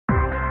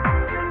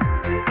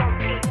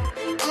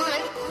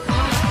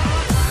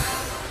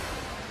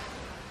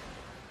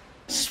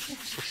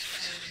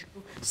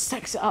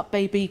mix it up,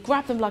 baby,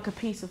 grab them like a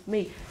piece of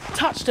meat,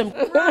 touch them.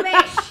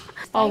 Rubbish!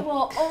 They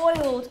were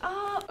oiled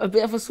up. A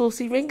bit of a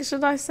saucy ring,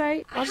 should I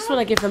say? I just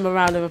want to give them a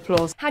round of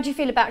applause. How do you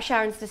feel about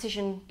Sharon's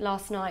decision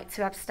last night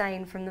to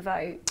abstain from the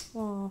vote?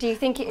 Oh. Do you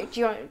think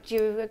do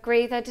you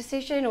agree with her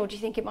decision, or do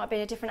you think it might have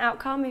been a different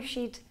outcome if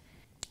she'd?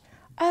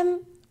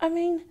 I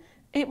mean,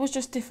 it was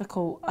just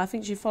difficult. I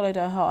think she followed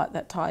her heart at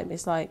that time.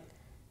 It's like,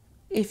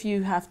 if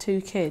you have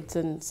 2 kids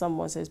and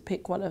someone says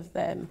pick one of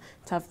them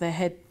to have their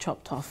head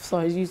chopped off, so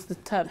I use the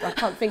term, I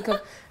can't think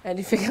of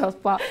anything else,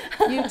 but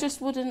you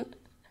just wouldn't,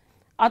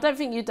 I don't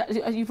think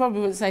you probably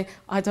wouldn't say,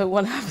 I don't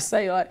want to have a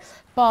say, like,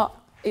 but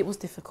it was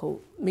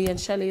difficult. Me and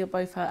Shelley are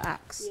both her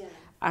acts,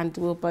 and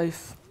we're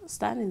both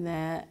standing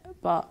there,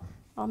 but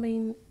I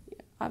mean,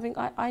 I think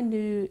I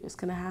knew it was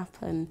going to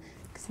happen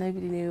because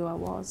nobody knew who I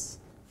was,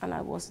 and I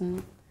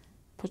wasn't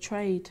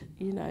portrayed,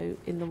 you know,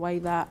 in the way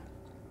that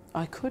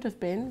I could have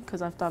been,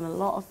 because I've done a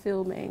lot of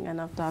filming and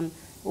I've done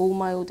all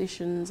my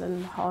auditions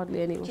and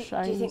hardly any were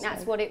shown. Do you think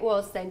that's what it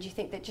was then? Do you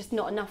think that just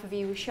not enough of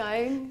you was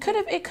shown?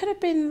 It could have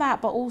been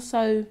that, but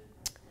also,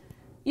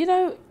 you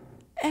know,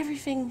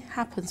 everything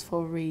happens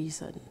for a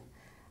reason.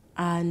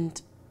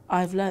 And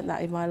I've learnt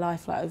that in my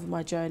life, like over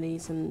my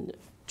journeys and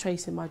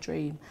chasing my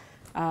dream.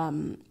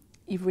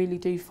 You really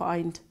do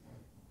find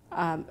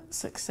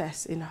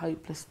success in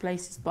hopeless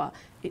places, but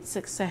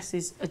success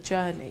is a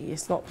journey,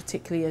 it's not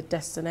particularly a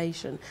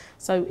destination,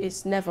 so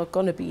it's never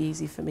going to be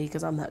easy for me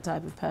because I'm that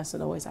type of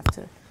person. I always have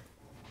to,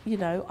 you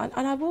know,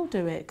 and I will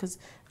do it because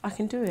I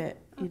can do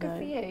it, you know. Good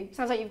for you.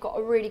 Sounds like you've got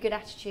a really good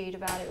attitude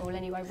about it all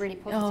anyway, really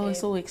positive. Oh,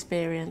 it's all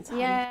experience.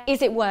 Yeah.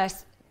 Is it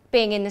worse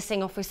being in the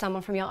sing-off with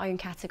someone from your own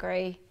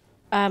category?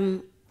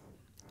 If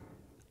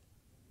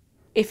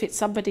it's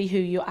somebody who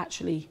you're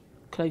actually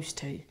close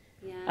to,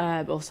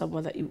 or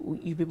someone that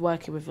you've been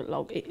working with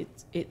long,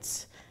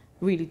 it's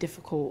really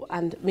difficult.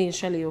 And me and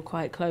Shelley were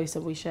quite close,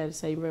 and we shared the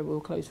same room. We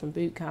were close from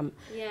boot camp,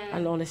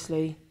 and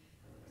honestly,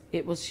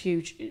 it was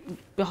huge.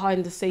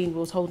 Behind the scene, we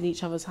was holding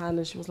each other's hand,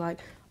 and she was like,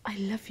 "I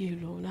love you,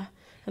 Lorna,"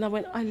 and I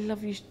went, "I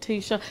love you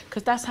too, Shelley,"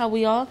 because that's how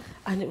we are.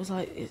 And it was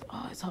like,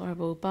 it's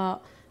horrible,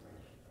 but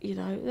you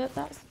know,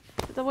 that's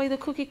the way the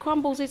cookie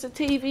crumbles. It's a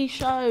TV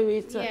show.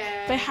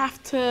 They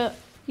have to.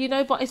 You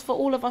know, but it's for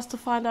all of us to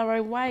find our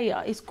own way.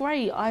 It's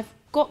great. I've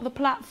got the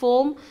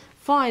platform.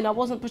 Fine, I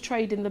wasn't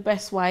portrayed in the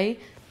best way,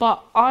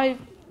 but I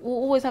will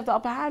always have the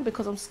upper hand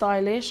because I'm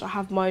stylish. I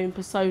have my own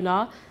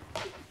persona.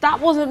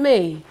 That wasn't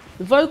me.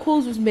 The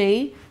vocals was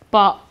me,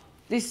 but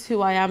this is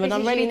who I am, and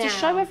I'm ready to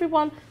show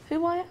everyone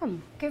who I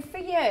am. Good for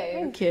you.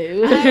 Thank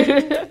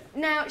you.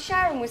 Now,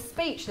 Sharon was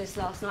speechless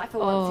last night for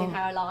once in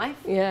her life.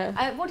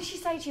 Yeah. What did she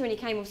say to you when you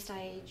came off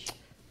stage?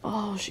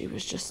 Oh, she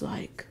was just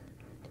like,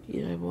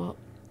 you know what?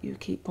 You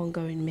keep on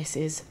going,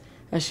 missus,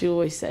 as she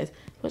always said.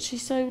 But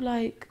she's so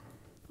like,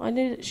 I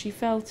knew that she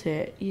felt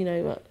it, you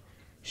know, but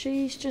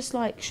she's just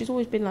like, she's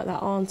always been like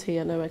that auntie.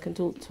 I know I can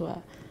talk to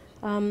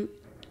her.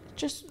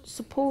 Just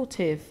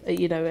supportive,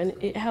 you know, and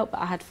it helped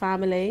that I had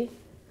family.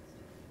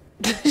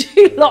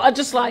 I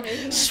just like...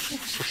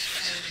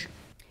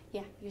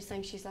 Yeah, you're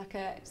saying she's like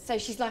a... So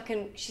she's like an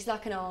aunt. She's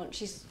like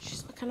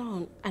an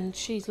aunt, and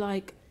she's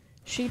like,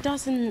 she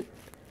doesn't...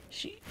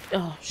 She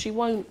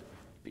won't...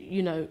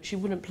 You know, she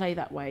wouldn't play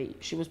that way.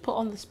 She was put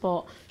on the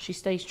spot. She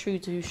stays true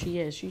to who she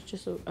is. She's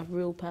just a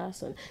real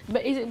person.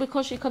 But is it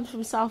because she comes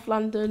from South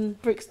London,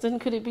 Brixton?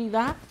 Could it be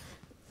that?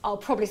 Oh,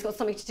 probably it's got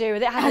something to do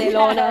with it, hasn't it,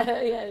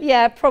 Lorna?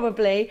 Yeah,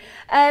 probably.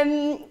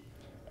 On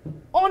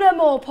a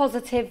more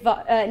positive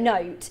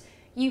note,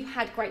 you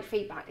had great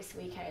feedback this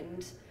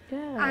weekend.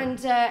 Yeah.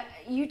 And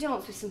you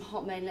danced with some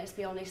hot men, let's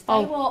be honest.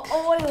 They were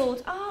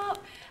oiled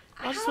up.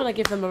 I just want to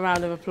give them a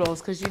round of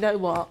applause because you know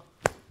what?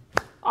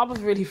 I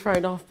was really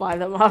thrown off by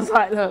them. I was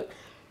like, look,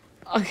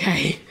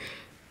 okay.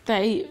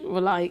 They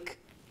were like,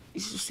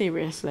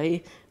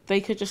 seriously, they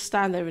could just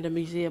stand there in a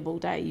museum all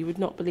day. You would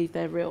not believe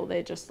they're real.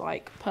 They're just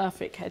like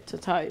perfect head to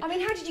toe. I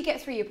mean, how did you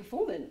get through your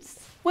performance?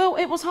 Well,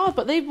 it was hard,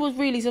 but they were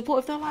really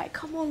supportive. They're like,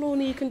 come on,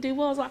 Lorna, you can do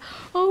well. I was like,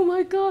 oh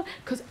my God.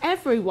 Because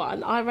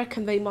everyone, I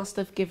reckon they must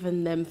have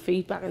given them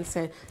feedback and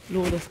said,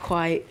 Lorna's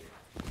quite,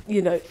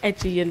 you know,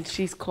 edgy, and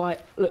she's quite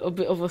a little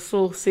bit of a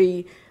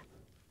saucy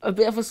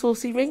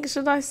ring,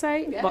 should I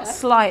say? Yeah. But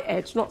slight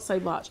edge, not so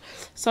much.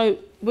 So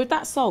with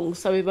that song,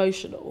 So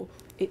Emotional,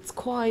 it's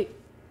quite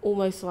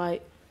almost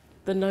like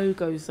the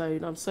no-go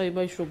zone. I'm so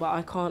emotional, but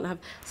I can't have...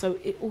 So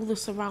all the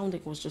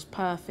surrounding was just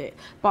perfect.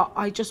 But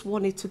I just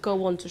wanted to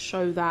go on to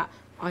show that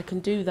I can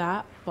do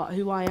that, but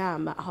who I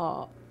am at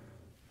heart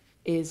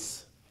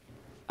is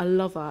a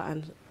lover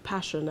and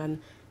passion,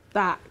 and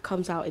that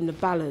comes out in the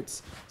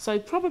ballads. So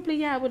probably,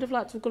 yeah, I would have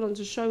liked to have gone on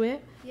to show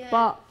it,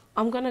 but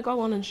I'm going to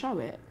go on and show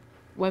it,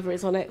 whether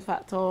it's on X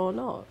Factor or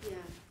not. Yeah.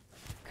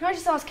 Can I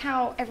just ask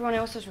how everyone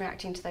else was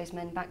reacting to those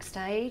men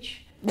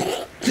backstage?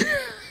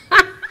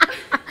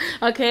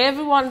 Okay,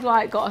 everyone's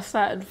like got a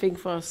certain thing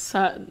for a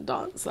certain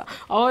dancer.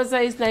 I won't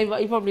say his name, but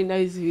he probably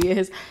knows who he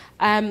is.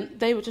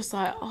 They were just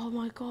like, oh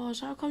my gosh,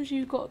 how come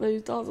you got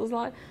those dancers?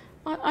 Like,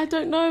 I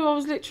don't know. I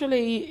was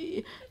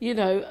literally, you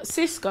know,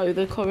 Cisco,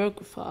 the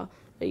choreographer,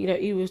 You know,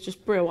 he was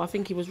just brilliant. I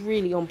think he was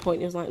really on point.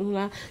 He was like,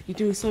 "Nah, you're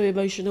doing so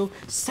emotional.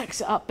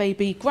 Sex it up,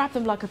 baby. Grab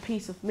them like a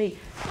piece of meat.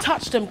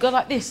 Touch them. Go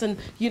like this." And,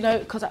 you know,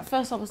 because at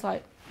first I was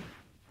like,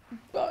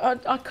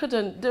 I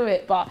couldn't do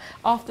it. But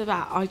after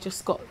that, I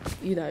just got,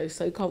 you know,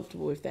 so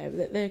comfortable with them.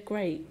 They're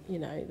great. You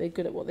know, they're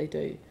good at what they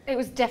do. It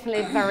was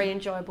definitely a very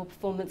enjoyable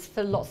performance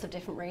for lots of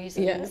different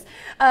reasons.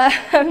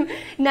 Yeah.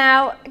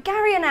 Now,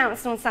 Gary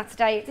announced on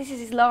Saturday this is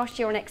his last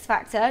year on X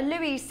Factor.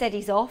 Louis said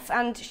he's off,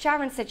 and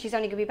Sharon said she's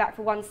only going to be back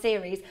for one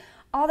series.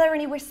 Are there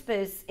any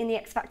whispers in the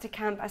X Factor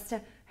camp as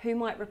to who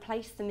might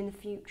replace them in the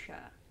future?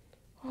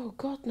 Oh,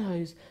 God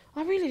knows.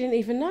 I really didn't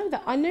even know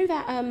that. I knew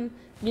that,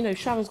 you know,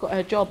 Sharon's got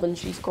her job and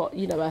she's got,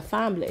 you know, her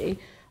family.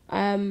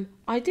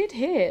 I did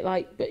hear,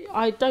 like, but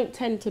I don't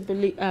tend to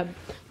believe,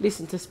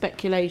 listen to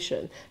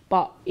speculation,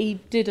 but he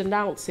did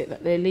announce it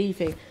that they're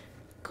leaving.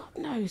 God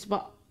knows,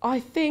 but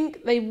I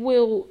think they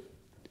will,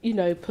 you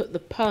know, put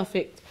the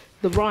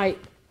right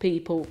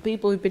people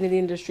who've been in the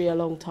industry a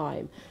long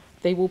time.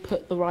 They will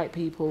put the right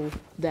people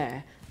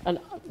there, and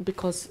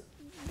because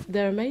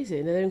they're amazing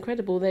and they're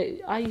incredible.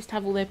 I used to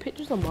have all their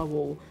pictures on my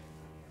wall.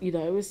 You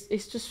know,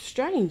 it's just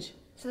strange.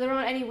 So there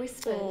aren't any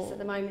whispers at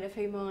the moment of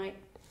who might?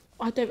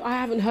 I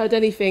haven't heard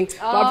anything,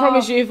 but I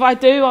promise you, if I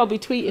do, I'll be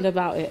tweeting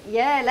about it.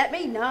 Yeah, let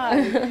me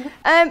know.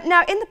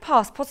 Now, in the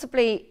past,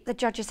 possibly the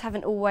judges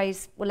haven't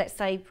always, well, let's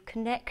say,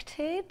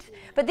 connected.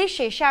 But this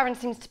year, Sharon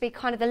seems to be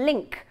kind of the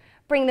link,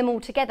 bring them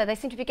all together. They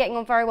seem to be getting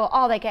on very well.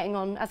 Are they getting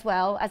on as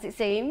well as it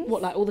seems?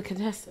 What, like all the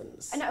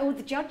contestants? And all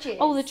the judges.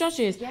 Oh, the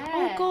judges. Yeah.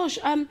 Oh gosh,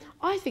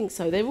 I think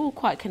so. They're all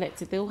quite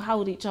connected. They all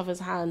hold each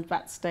other's hand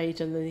backstage,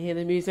 and then you hear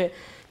the music.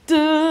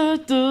 Duh,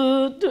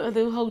 duh, duh,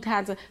 they'll hold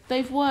hands.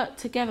 They've worked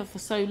together for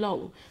so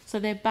long, so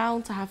they're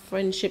bound to have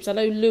friendships. I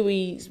know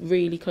Louis is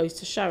really close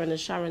to Sharon, and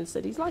Sharon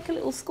said he's like a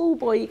little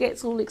schoolboy. He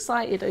gets all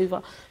excited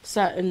over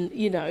certain,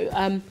 you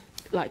know,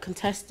 like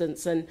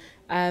contestants, and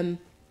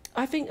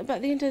I think, but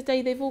at the end of the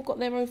day, they've all got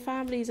their own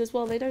families as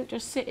well. They don't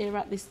just sit here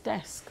at this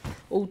desk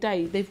all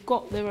day. They've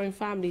got their own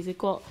families. They've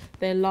got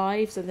their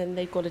lives, and then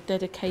they've got to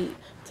dedicate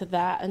to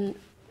that. And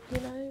you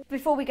know.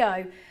 Before we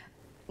go,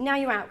 now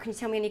you're out. Can you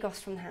tell me any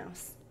goss from the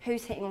house?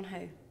 Who's hitting on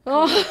who?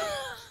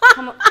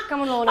 Come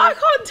on, Lorna. I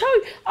can't tell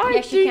you.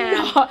 Yes, you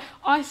can. Not.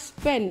 I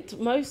spent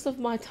most of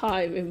my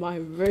time in my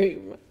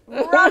room.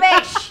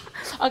 Rubbish.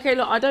 Okay,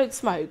 look, I don't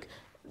smoke.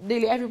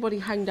 Nearly everybody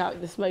hanged out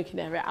in the smoking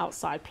area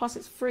outside, plus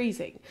it's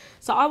freezing.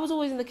 So I was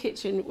always in the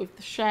kitchen with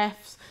the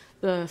chefs,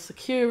 the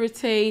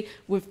security,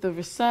 with the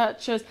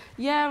researchers.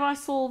 Yeah, I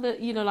saw that,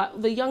 you know, like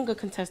the younger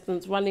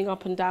contestants running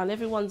up and down.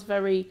 Everyone's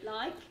very...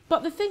 Like?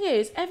 But the thing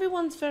is,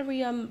 everyone's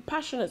very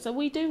passionate, so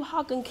we do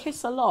hug and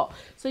kiss a lot.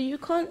 So you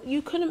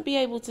couldn't be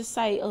able to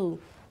say, oh,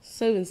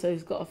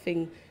 so-and-so's got a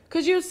thing.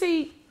 Because you'll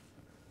see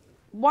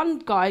one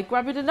guy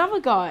grabbing another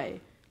guy,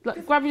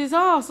 like grabbing his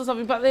ass or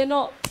something, but they're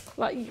not...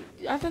 Like,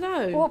 I don't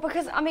know. Well,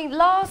 because, I mean,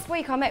 last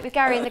week I met with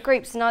Gary in the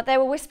groups and there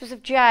were whispers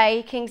of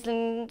Jay,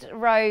 Kingsland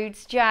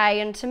Rhodes,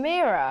 Jay and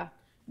Tamira.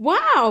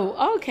 Wow,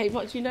 okay,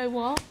 but you know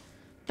what?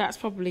 That's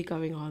probably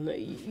going on.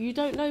 You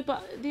don't know,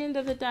 but at the end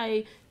of the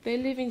day, they're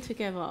living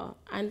together,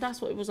 and that's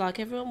what it was like.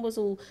 Everyone was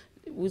all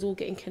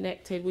getting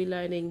connected. We're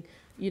learning,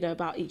 you know,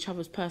 about each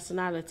other's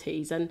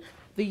personalities, and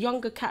the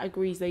younger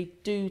categories, they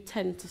do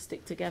tend to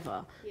stick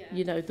together. Yeah.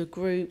 You know, the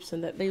groups,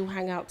 and that they all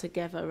hang out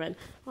together, and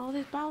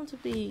there's bound to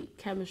be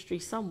chemistry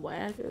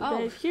somewhere.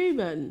 They're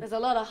human. There's a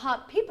lot of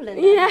hot people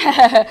in there.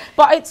 Yeah,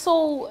 but it's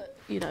all,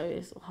 you know,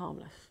 it's all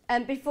harmless.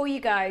 And before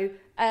you go,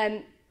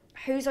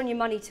 who's on your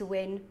money to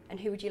win, and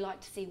who would you like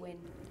to see win?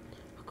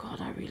 Oh God,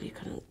 I really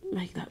couldn't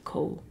make that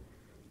call.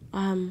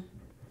 I'm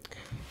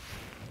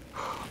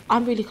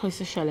really close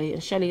to Shelley,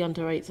 and Shelley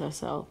underrates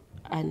herself,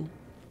 and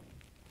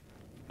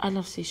I'd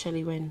love to see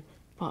Shelley win,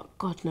 but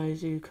God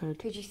knows who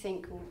could. Who do you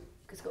think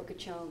has got a good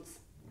chance?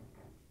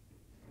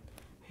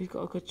 Who's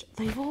got a good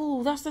They've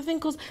all, that's the thing,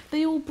 because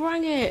they all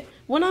bring it.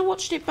 When I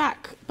watched it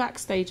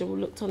backstage and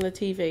looked on the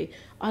TV,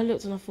 I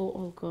looked and I thought,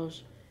 oh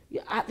gosh.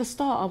 At the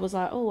start I was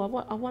like, oh,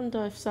 I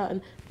wonder if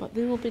certain, but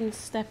they've all been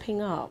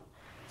stepping up.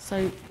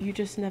 So you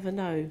just never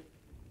know.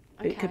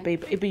 Okay. It could be,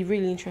 but it'd be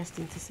really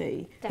interesting to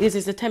see. Definitely. Because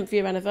it's the 10th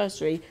year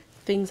anniversary,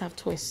 things have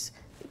twists.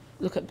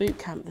 Look at boot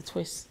camp, the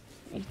twists.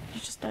 You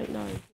just don't know.